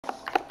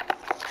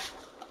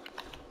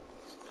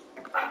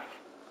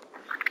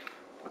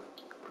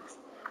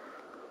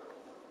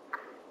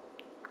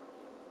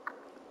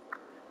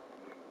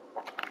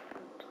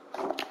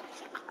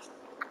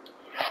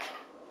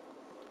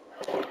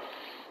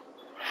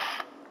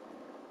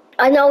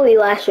I know we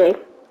last stream.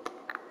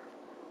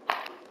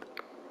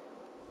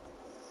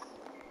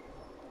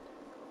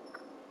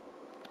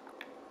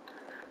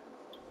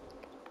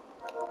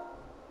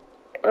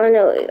 I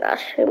know we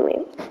last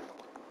stream.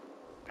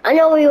 I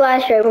know we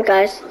last stream,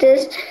 guys.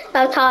 This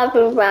I'm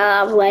talking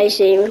about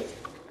racing.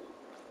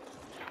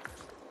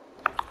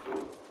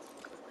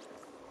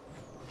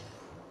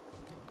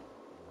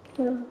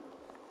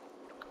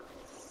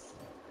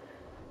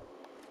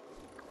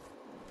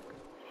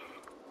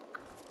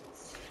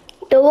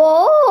 The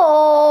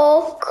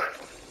walk.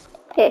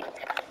 Okay.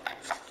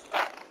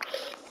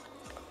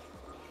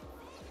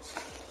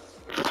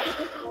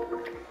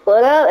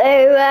 What up,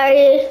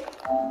 everybody?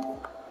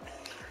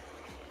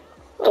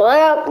 What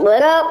up?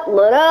 What up?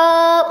 What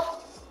up?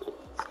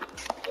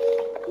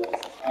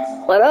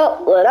 What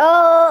up? What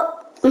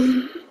up?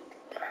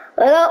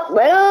 What up?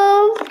 What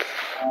up?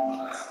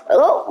 What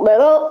up? What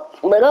up?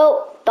 What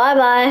up? Bye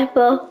bye,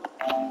 bro.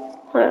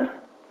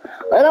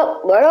 What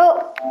up? What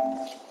up?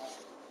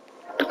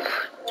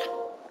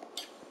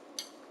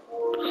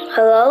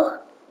 Hello?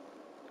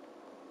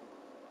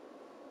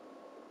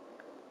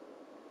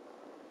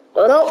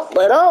 What up?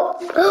 What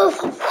up?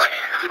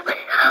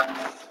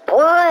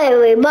 What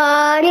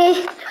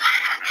everybody?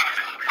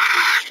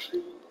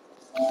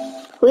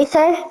 We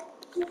say?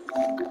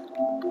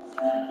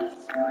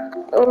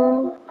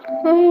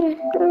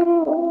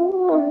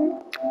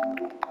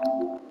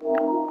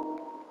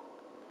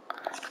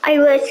 I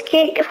was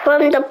kicked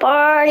from the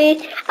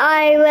party.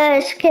 I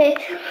was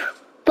kicked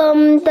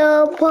from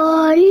the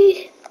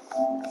party.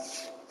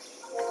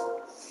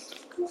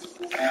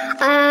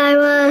 I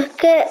was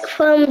kicked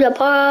from the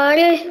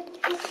party.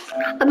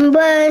 I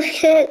was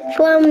kicked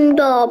from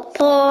the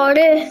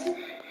party.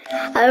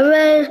 I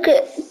was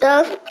kicked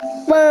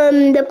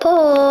from the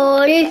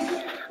party.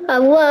 I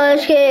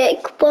was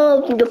kicked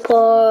from the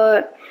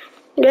party.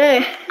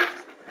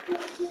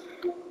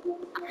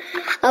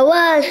 I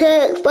was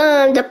kicked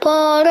from the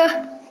party.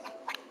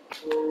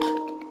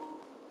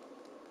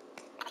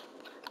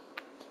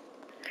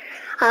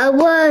 I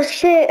was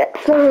kicked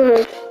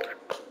from.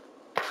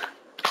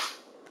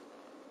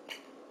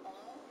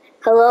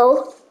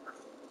 Hello?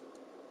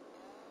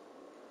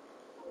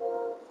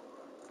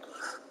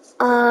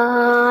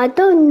 I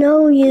don't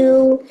know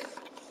you.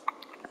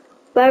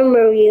 But I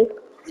remember you.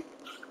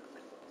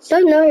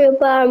 Don't know you,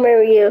 but I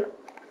remember you.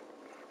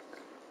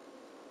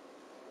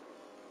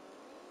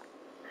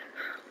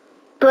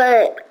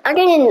 But I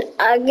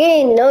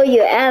didn't know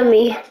you at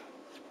me.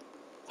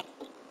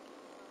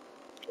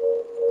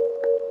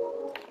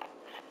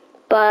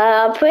 But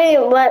I pretty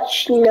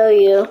much know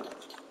you.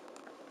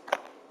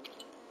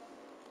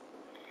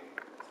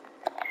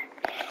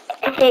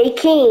 Hey,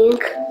 King.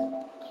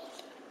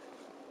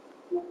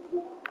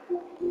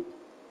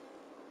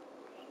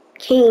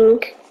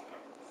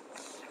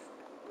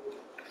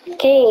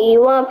 King,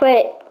 you wanna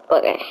play?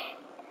 Okay.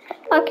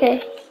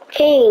 Okay.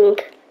 King.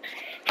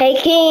 Hey,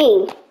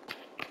 King.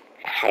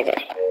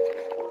 Okay.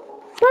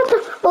 What the?